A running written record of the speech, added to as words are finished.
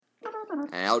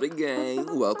Howdy,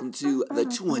 gang. Welcome to the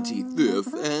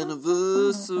 25th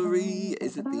anniversary.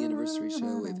 Is it the anniversary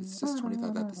show if it's just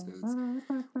 25 episodes?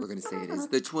 We're going to say it is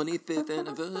the 25th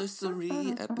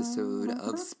anniversary episode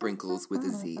of Sprinkles with a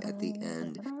Z at the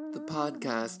end. The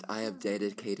podcast I have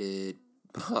dedicated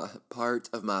part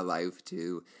of my life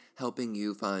to helping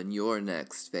you find your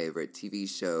next favorite TV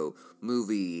show,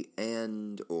 movie,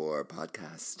 and or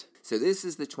podcast. So this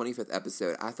is the 25th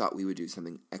episode. I thought we would do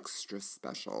something extra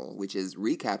special, which is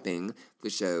recapping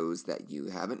the shows that you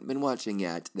haven't been watching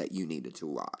yet that you needed to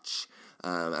watch.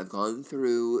 I've gone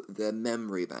through the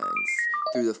memory banks,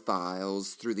 through the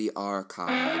files, through the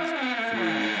archives, through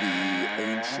the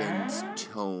ancient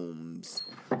tomes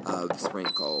of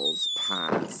Sprinkles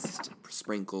past,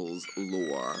 Sprinkles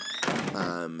lore,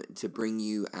 to bring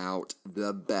you out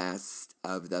the best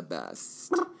of the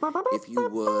best. If you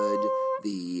would,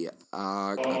 the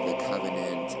Ark of the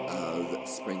Covenant of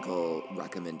Sprinkle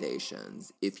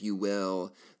recommendations. If you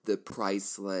will, the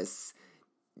priceless,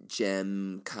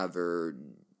 gem-covered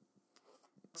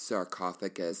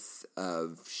sarcophagus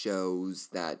of shows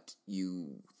that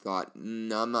you thought,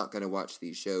 no, I'm not going to watch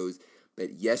these shows,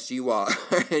 but yes, you are,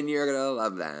 and you're going to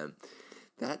love them.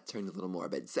 That turned a little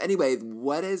morbid. So anyway,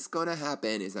 what is going to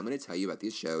happen is I'm going to tell you about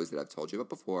these shows that I've told you about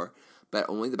before, but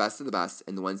only the best of the best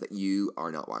and the ones that you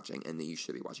are not watching and that you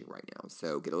should be watching right now.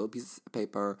 So get a little piece of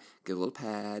paper, get a little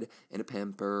pad and a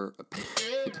pamper.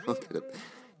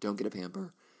 Don't get a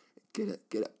pamper. Get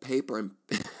a paper and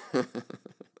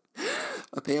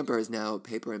a pamper is now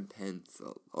paper and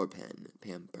pencil or pen.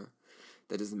 Pamper.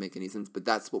 That doesn't make any sense, but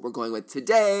that's what we're going with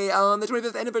today on the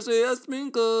 25th anniversary of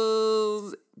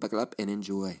Sprinkles. Buckle up and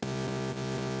enjoy.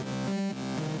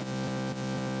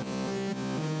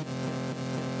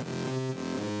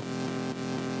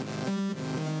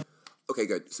 Okay,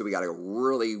 good. So we got to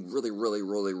really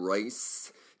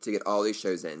race to get all these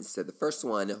shows in. So the first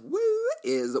one,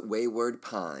 is Wayward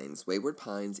Pines. Wayward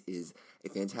Pines is a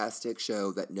fantastic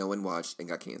show that no one watched and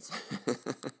got canceled.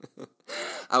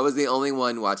 I was the only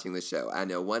one watching the show. I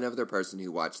know one other person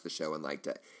who watched the show and liked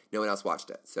it. No one else watched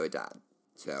it, so it died.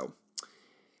 So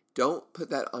don't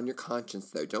put that on your conscience,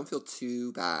 though. Don't feel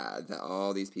too bad that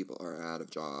all these people are out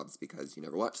of jobs because you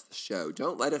never watched the show.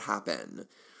 Don't let it happen.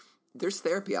 There's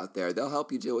therapy out there. They'll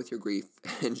help you deal with your grief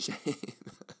and shame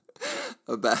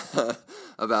about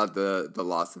the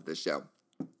loss of the show.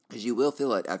 Because you will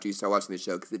feel it after you start watching the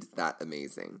show because it's that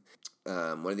amazing.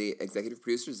 One of the executive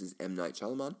producers is M. Night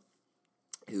Shyamalan,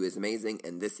 who is amazing,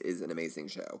 and this is an amazing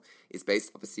show. It's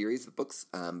based off a series of books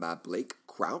by Blake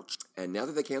Crouch, and now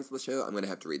that they canceled the show, I'm going to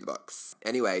have to read the books.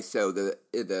 Anyway, so the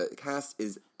cast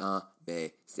is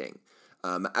amazing.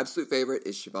 My absolute favorite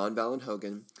is Siobhan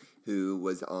Vallen-Hogan, who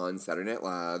was on Saturday Night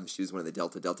Live. She was one of the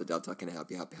Delta, can I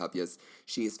help you?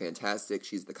 She is fantastic.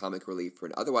 She's the comic relief for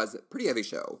an otherwise pretty heavy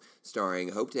show, starring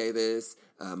Hope Davis,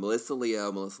 Melissa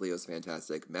Leo. Melissa Leo's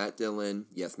fantastic. Matt Dillon.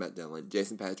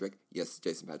 Jason Patric. Yes,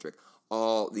 Jason Patric.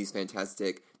 All these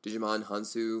fantastic. Digimon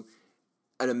Hansu.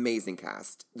 An amazing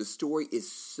cast. The story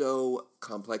is so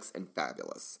complex and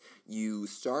fabulous. You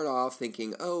start off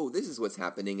thinking, oh, this is what's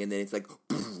happening, and then it's like,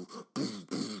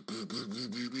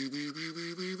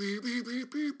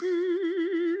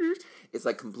 it's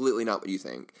like completely not what you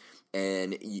think.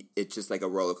 And it's just like a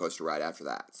roller coaster ride after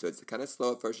that. So it's kind of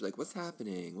slow at first. You're like, what's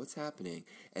happening?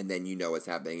 And then you know what's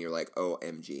happening. You're like,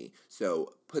 OMG.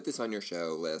 So put this on your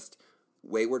show list.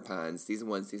 Wayward Pines, Season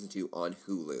 1, Season 2 on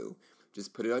Hulu.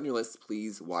 Just put it on your list.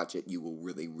 Please watch it. You will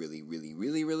really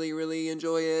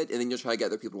enjoy it. And then you'll try to get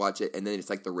other people to watch it. And then it's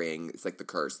like The Ring. It's like the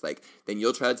curse. Like, then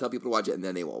you'll try to tell people to watch it, and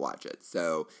then they won't watch it.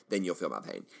 So then you'll feel my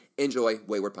pain. Enjoy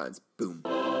Wayward Pines. Boom.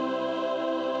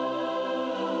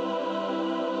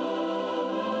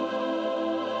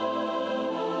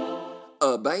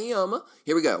 Bam!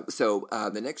 Here we go. So,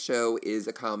 the next show is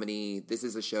a comedy. This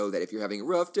is a show that if you're having a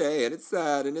rough day, and it's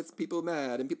sad, and it's people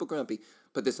mad, and people grumpy,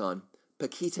 put this on.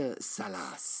 Paquita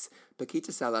Salas.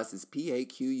 Paquita Salas is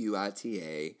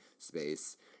Paquita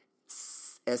space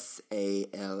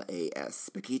Salas.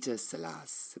 Paquita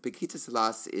Salas. Paquita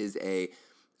Salas is a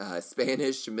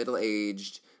Spanish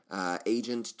middle-aged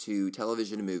agent to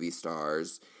television and movie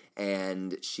stars,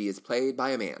 and she is played by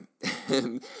a man.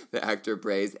 The actor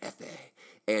Braze Efe,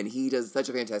 and he does such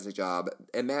a fantastic job.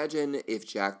 Imagine if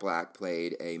Jack Black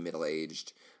played a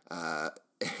middle-aged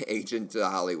agent to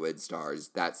Hollywood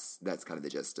stars. That's kind of the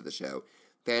gist of the show.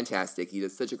 Fantastic. He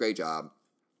does such a great job.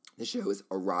 The show is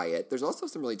a riot. There's also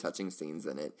some really touching scenes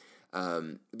in it.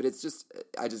 But it's just,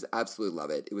 I just absolutely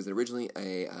love it. It was originally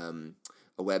a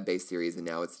web-based series, and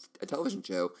now it's a television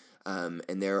show. And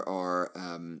there are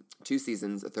 2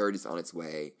 seasons. A third is on its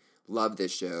way. Love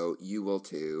this show. You will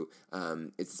too.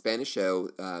 It's a Spanish show,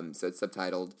 so it's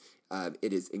subtitled.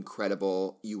 It is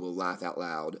incredible. You will laugh out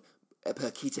loud.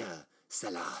 Paquita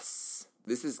Salas.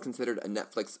 This is considered a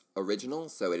Netflix original,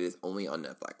 so it is only on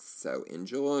Netflix. So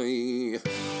enjoy.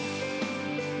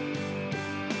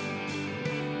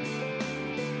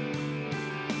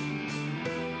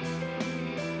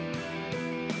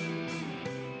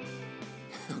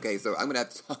 Okay, so I'm going to have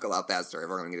to talk a lot faster if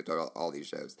we're going to get to talk about all these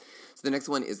shows. So the next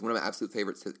one is one of my absolute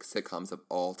favorite sitcoms of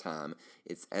all time.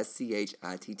 It's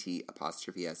SCHITT''S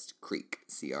Creek,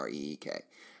 CREEK.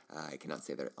 I cannot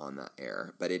say that on the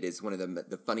air, but it is one of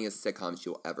the funniest sitcoms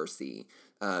you'll ever see.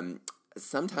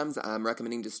 Sometimes I'm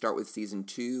recommending to start with season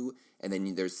 2, and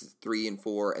then there's 3 and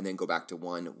 4, and then go back to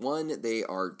 1. 1, they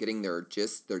are getting their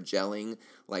gist, they're gelling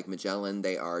like Magellan,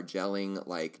 they are gelling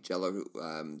like Jello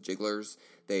Jigglers.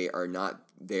 They are not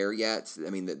there yet. I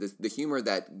mean, the humor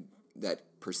that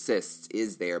persists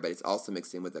is there, but it's also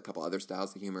mixed in with a couple other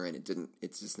styles of humor, and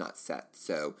it's just not set.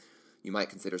 So you might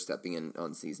consider stepping in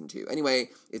on season 2.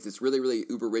 Anyway, it's this really, really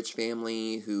uber-rich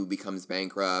family who becomes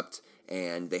bankrupt,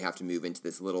 and they have to move into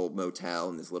this little motel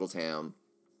in this little town.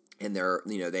 And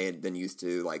they had been used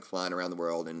to, like, flying around the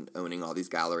world and owning all these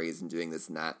galleries and doing this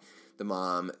and that. The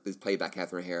mom, who's played by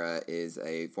Catherine O'Hara, is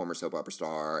a former soap opera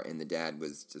star, and the dad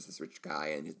was just this rich guy,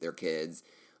 and their kids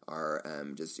are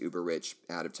just uber-rich,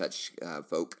 out-of-touch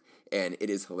folk. And it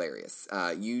is hilarious.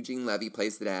 Eugene Levy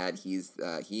plays the dad. He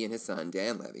and his son,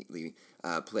 Dan Levy,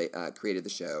 created the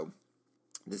show.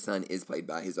 The son is played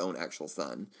by his own actual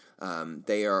son.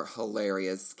 They are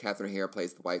hilarious. Catherine O'Hara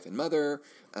plays the wife and mother,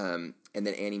 and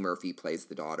then Annie Murphy plays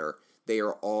the daughter. They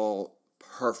are all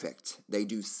perfect. They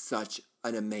do such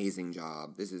an amazing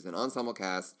job. This is an ensemble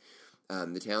cast.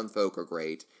 The town folk are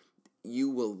great.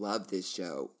 You will love this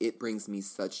show. It brings me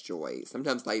such joy.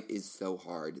 Sometimes life is so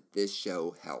hard. This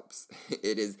show helps.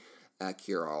 It is a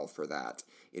cure-all for that.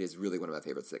 It is really one of my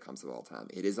favorite sitcoms of all time.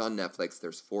 It is on Netflix.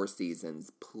 There's 4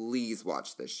 seasons. Please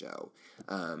watch this show.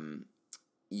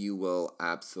 You will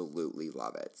absolutely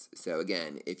love it. So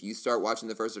again, if you start watching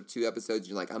the first 2 episodes,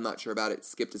 you're like, I'm not sure about it,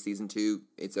 skip to season 2.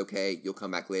 It's okay. You'll come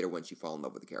back later once you fall in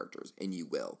love with the characters, and you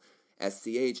will.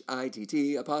 SCHITT''S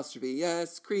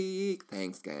Creek.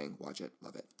 Thanks, gang. Watch it.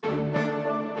 Love it.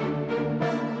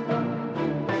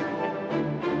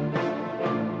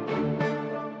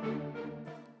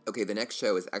 Okay, the next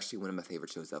show is actually one of my favorite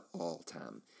shows of all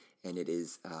time. And it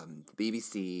is the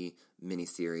BBC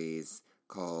miniseries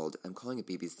called, I'm calling it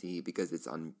BBC because it's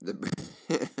on the...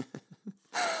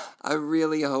 I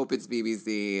really hope it's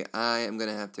BBC. I am going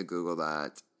to have to Google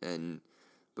that, and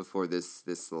before this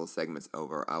little segment's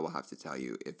over, I will have to tell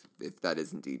you if that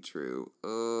is indeed true.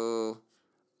 Oh,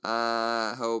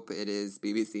 I hope it is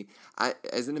BBC.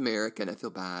 As an American, I feel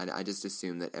bad. I just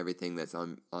assume that everything that's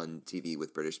on TV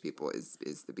with British people is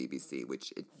the BBC,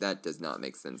 which that does not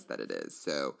make sense that it is.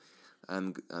 So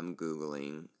I'm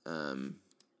Googling.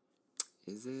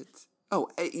 Is it? Oh,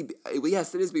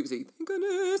 yes, it is BBC. Thank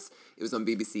goodness. It was on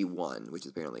BBC One, which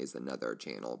apparently is another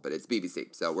channel, but it's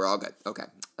BBC, so we're all good. Okay.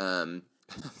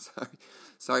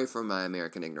 Sorry for my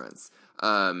American ignorance.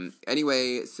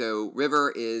 Anyway, so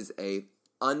River is a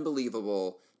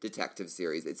unbelievable detective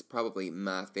series. It's probably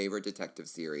my favorite detective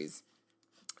series.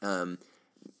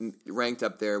 Ranked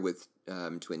up there with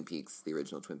Twin Peaks, the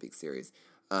original Twin Peaks series.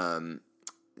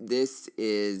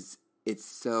 It's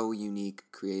so unique,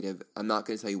 creative. I'm not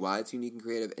going to tell you why it's unique and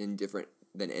creative and different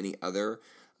than any other,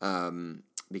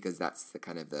 because that's the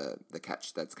kind of the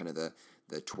catch. That's kind of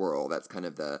the twirl. That's kind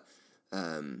of the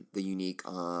unique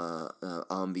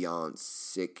ambiance,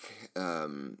 sick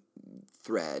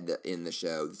thread in the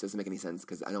show. This doesn't make any sense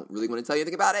because I don't really want to tell you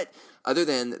anything about it, other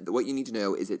than what you need to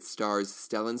know is it stars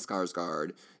Stellan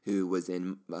Skarsgård, who was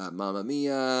in Mamma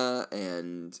Mia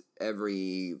and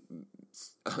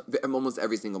almost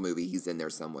every single movie he's in there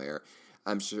somewhere.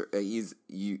 I'm sure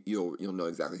you'll know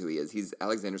exactly who he is. He's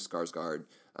Alexander Skarsgård,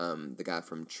 the guy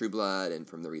from True Blood and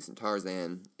from the recent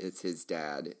Tarzan. It's his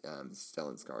dad.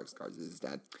 Stellan Skarsgård is his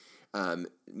dad. And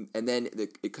then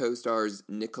it co-stars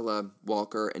Nicola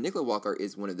Walker, and Nicola Walker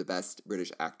is one of the best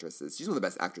British actresses. She's one of the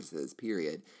best actresses,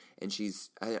 period. And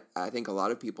I think a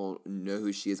lot of people know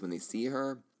who she is when they see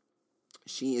her.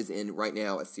 She is in, right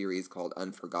now, a series called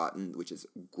Unforgotten, which is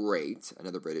great,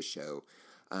 another British show.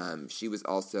 She was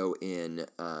also in,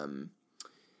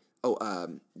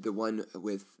 the one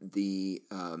with the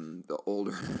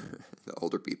older, the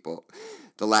older people,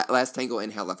 the Last Tango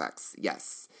in Halifax,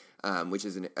 yes, which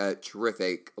is a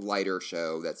terrific, lighter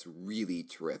show that's really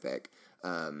terrific.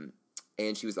 And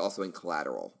she was also in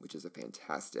Collateral, which is a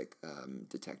fantastic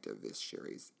detective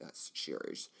series.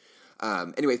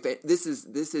 Anyway, this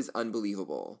is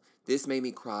unbelievable. This made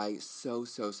me cry so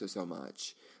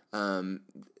much. The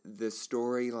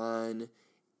storyline,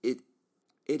 it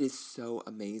is so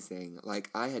amazing. Like,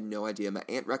 I had no idea. My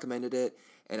aunt recommended it,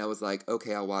 and I was like,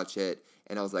 okay, I'll watch it.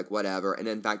 And I was like, whatever. And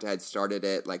in fact, I had started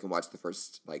it, like, and watched the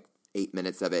first, like, 8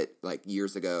 minutes of it, like,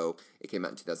 years ago. It came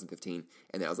out in 2015.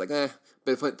 And then I was like,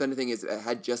 But the funny thing is, I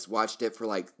had just watched it for,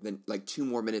 like 2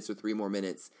 more minutes or 3 more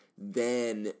minutes.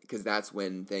 Then, because that's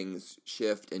when things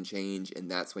shift and change,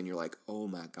 and that's when you're like, oh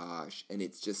my gosh. And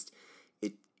it's just,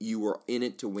 you were in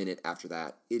it to win it after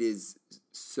that. It is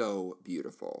so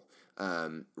beautiful.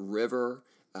 River,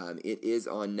 it is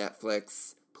on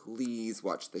Netflix. Please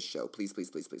watch this show. Please.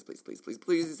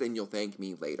 And you'll thank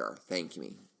me later. Thank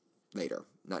me later.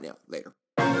 Not now. Later.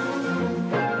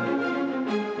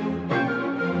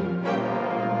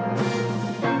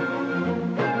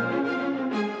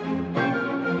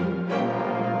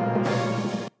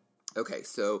 Okay,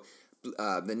 so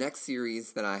the next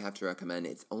series that I have to recommend,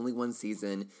 it's only one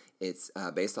season. It's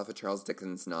based off a Charles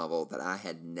Dickens novel that I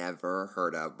had never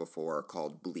heard of before,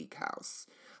 called Bleak House.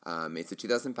 It's a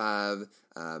 2005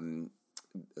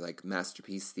 like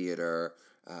Masterpiece Theater.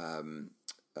 I'm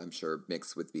sure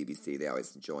mixed with BBC. They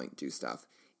always joint do stuff.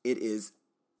 It is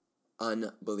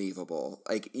unbelievable.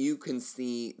 Like, you can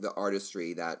see the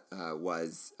artistry that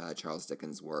was Charles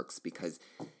Dickens' works, because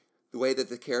the way that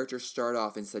the characters start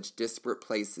off in such disparate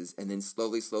places, and then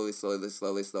slowly,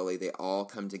 they all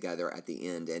come together at the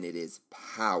end, and it is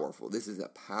powerful. This is a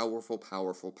powerful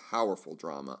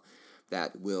drama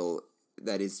that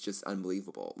is just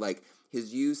unbelievable. Like,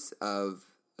 his use of,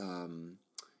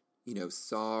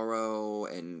 sorrow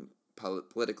and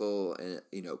political and,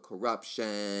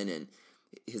 corruption, and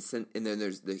then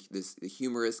there's the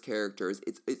humorous characters.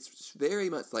 It's very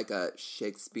much like a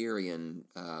Shakespearean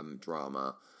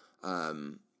drama.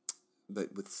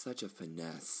 But with such a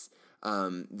finesse.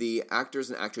 The actors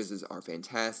and actresses are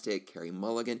fantastic. Carey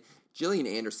Mulligan. Gillian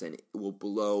Anderson will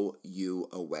blow you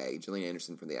away. Gillian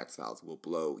Anderson from The X-Files will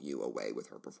blow you away with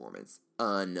her performance.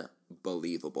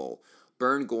 Unbelievable.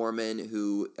 Bern Gorman,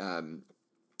 who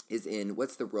is in,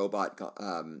 what's the robot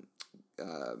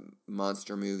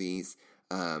monster movies?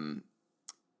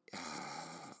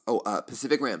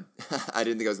 Pacific Rim. I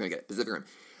didn't think I was going to get it. Pacific Rim.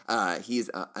 He's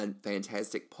a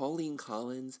fantastic. Pauline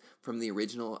Collins from the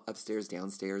original Upstairs,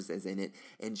 Downstairs is in it,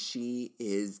 and she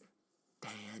is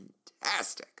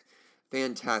fantastic.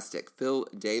 Phil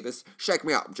Davis, shake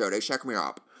me up, Jody, shake me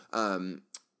up.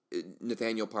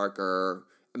 Nathaniel Parker.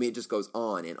 I mean, it just goes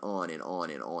on and on and on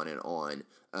and on and on.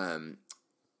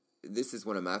 This is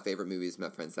one of my favorite movies. My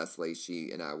friend Cecily,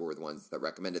 she and I were the ones that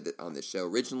recommended it on this show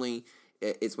originally.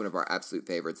 It's one of our absolute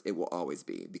favorites. It will always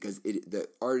be, because the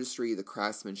artistry, the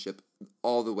craftsmanship,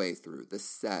 all the way through, the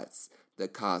sets, the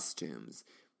costumes,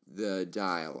 the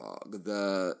dialogue,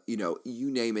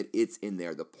 you name it, it's in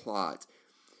there. The plot,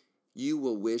 you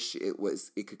will wish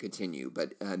it could continue,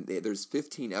 but there's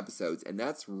 15 episodes, and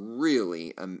that's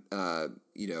really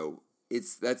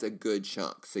that's a good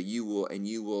chunk. So you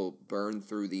will burn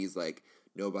through these like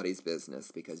nobody's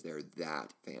business, because they're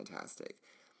that fantastic.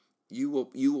 You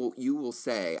will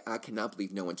say, I cannot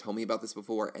believe no one told me about this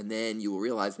before, and then you will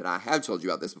realize that I have told you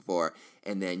about this before,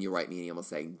 and then you'll write me an email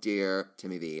saying, Dear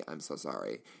Timmy V, I'm so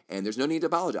sorry. And there's no need to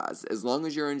apologize. As long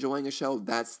as you're enjoying a show,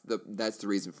 that's the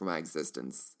reason for my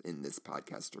existence in this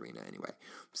podcast arena anyway.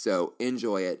 So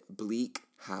enjoy it. Bleak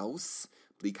House,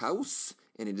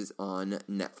 and it is on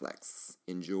Netflix.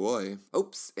 Enjoy.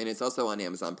 Oops, and it's also on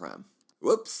Amazon Prime.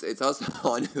 Whoops, it's also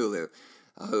on Hulu.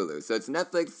 So it's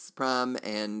Netflix, Prime,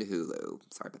 and Hulu.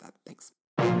 Sorry about that. Thanks.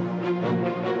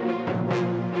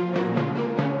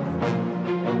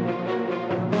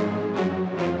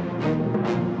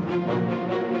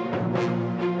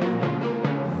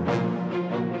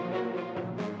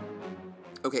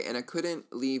 Okay, and I couldn't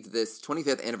leave this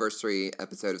 25th anniversary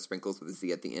episode of Sprinkles with a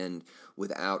Z at the end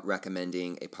without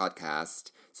recommending a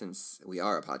podcast, since we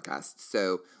are a podcast.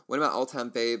 So one of my all-time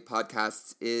fave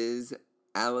podcasts is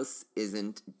Alice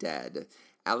Isn't Dead.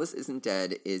 Alice Isn't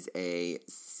Dead is a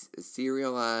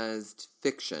serialized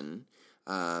fiction,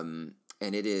 and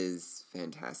it is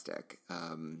fantastic.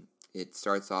 It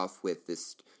starts off with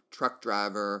this truck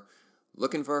driver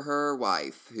looking for her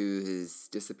wife who has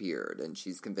disappeared, and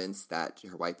she's convinced that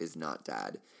her wife is not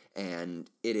dead. And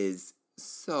it is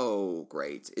so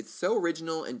great. It's so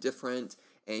original and different,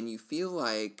 and you feel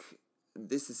like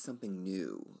this is something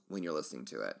new when you're listening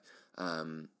to it.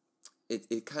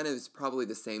 It kind of is probably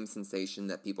the same sensation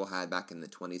that people had back in the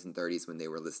 20s and 30s when they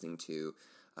were listening to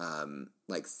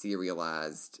like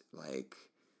serialized, like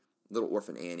Little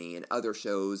Orphan Annie and other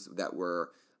shows that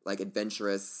were like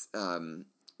adventurous,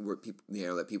 where people,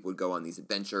 that people would go on these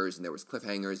adventures and there was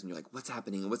cliffhangers and you're like, what's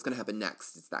happening and what's going to happen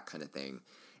next? It's that kind of thing.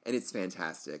 And it's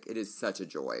fantastic. It is such a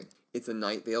joy. It's a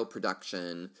Night Vale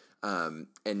production. And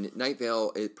Night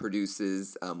Vale, it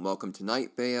produces Welcome to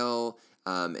Night Vale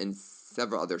and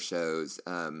several other shows.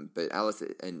 But Alice,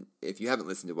 and if you haven't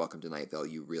listened to Welcome to Night Vale,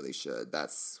 you really should.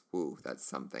 That's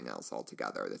something else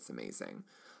altogether. That's amazing.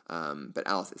 But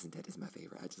Alice Isn't Dead is my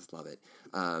favorite. I just love it.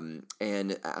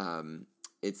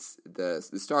 It's the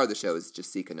star of the show is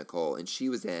Jessica Nicole, and she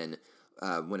was in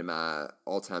one of my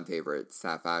all-time favorite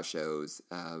sci-fi shows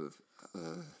of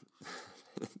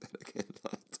that I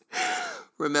cannot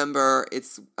remember.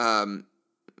 It's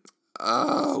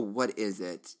what is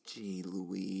it? Gee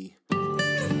Louie.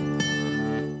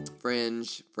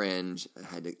 Fringe.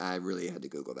 I really had to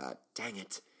Google that. Dang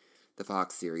it. The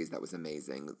Fox series, that was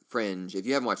amazing. Fringe. If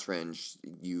you haven't watched Fringe,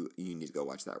 you need to go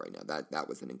watch that right now. That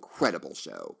was an incredible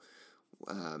show.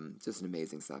 Just an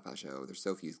amazing sci-fi show. There's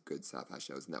so few good sci-fi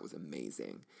shows, and that was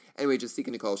amazing. Anyway,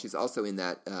 Jessica Nicole, she's also in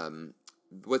that,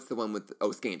 what's the one with,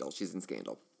 Scandal. She's in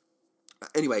Scandal.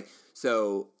 Anyway,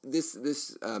 so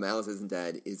this Alice Isn't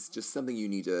Dead is just something you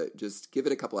need to just give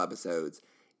it a couple episodes.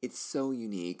 It's so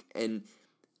unique, and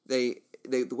the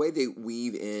way they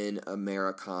weave in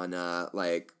Americana,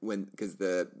 like because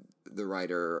the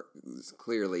writer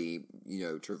clearly,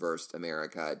 traversed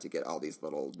America to get all these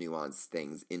little nuanced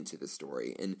things into the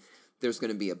story. And there's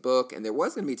going to be a book, and there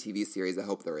was going to be a TV series. I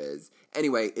hope there is.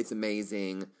 Anyway, it's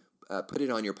amazing. Put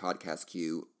it on your podcast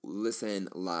queue. Listen,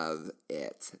 love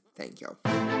it. Thank you.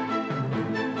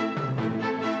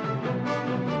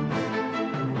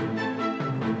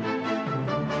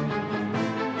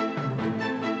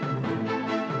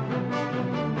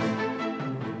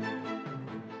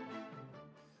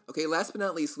 Okay, last but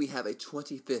not least, we have a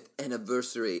 25th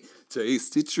anniversary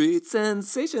Tasty Treat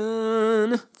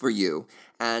sensation for you.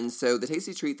 And so the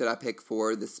Tasty Treat that I pick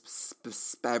for this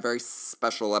very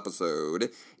special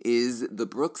episode is the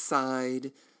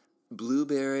Brookside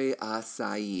Blueberry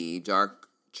Acai dark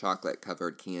chocolate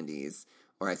covered candies,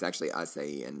 or it's actually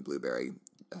acai and blueberry.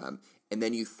 And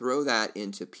then you throw that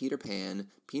into Peter Pan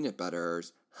peanut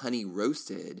butters, honey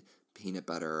roasted peanut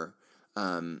butter.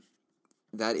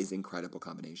 That is incredible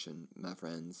combination, my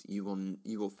friends. You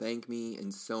will thank me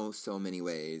in so many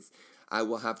ways. I'm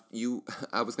gonna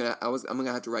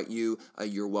have to write you a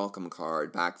you're welcome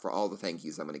card back for all the thank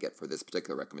yous I'm gonna get for this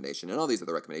particular recommendation and all these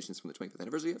other recommendations from the 25th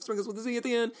anniversary of Sprinkles with a Z at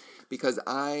the end, because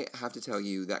I have to tell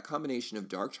you that combination of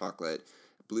dark chocolate,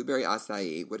 blueberry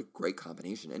acai, what a great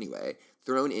combination anyway,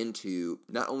 thrown into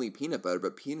not only peanut butter,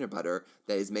 but peanut butter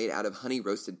that is made out of honey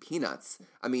roasted peanuts.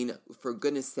 I mean, for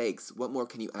goodness sakes, what more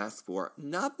can you ask for?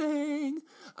 Nothing!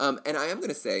 And I am going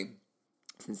to say,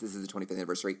 since this is the 25th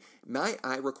anniversary, might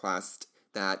I request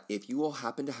that if you will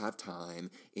happen to have time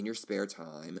in your spare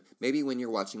time, maybe when you're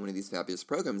watching one of these fabulous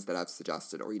programs that I've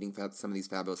suggested, or eating some of these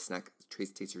fabulous snack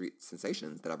tasty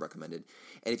sensations that I've recommended,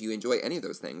 and if you enjoy any of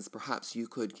those things, perhaps you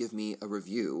could give me a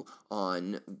review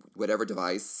on whatever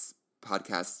device,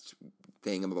 podcast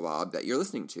thingamabob that you're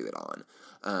listening to it on.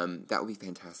 That would be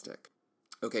fantastic.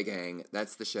 Okay, gang,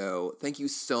 that's the show. Thank you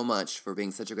so much for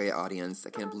being such a great audience.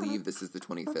 I can't believe this is the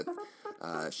 25th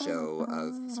show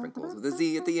of Sprinkles with a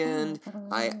Z at the end.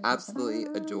 I absolutely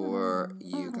adore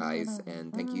you guys,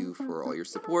 and thank you for all your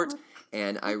support.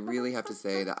 And I really have to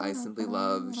say that I simply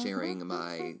love sharing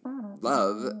my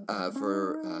love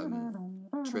for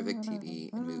terrific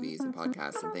TV and movies and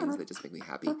podcasts and things that just make me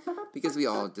happy, because we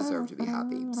all deserve to be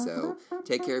happy. So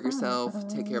take care of yourself,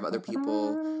 take care of other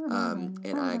people,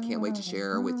 and I can't wait to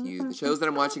share with you the shows that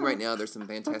I'm watching right now. There's some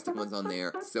fantastic ones on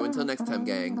there. So until next time,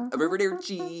 gang,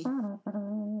 arrivederci.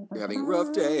 You're having a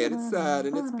rough day and it's sad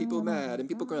and it's people mad and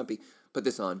people grumpy. Put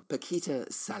this on. Paquita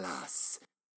Salas.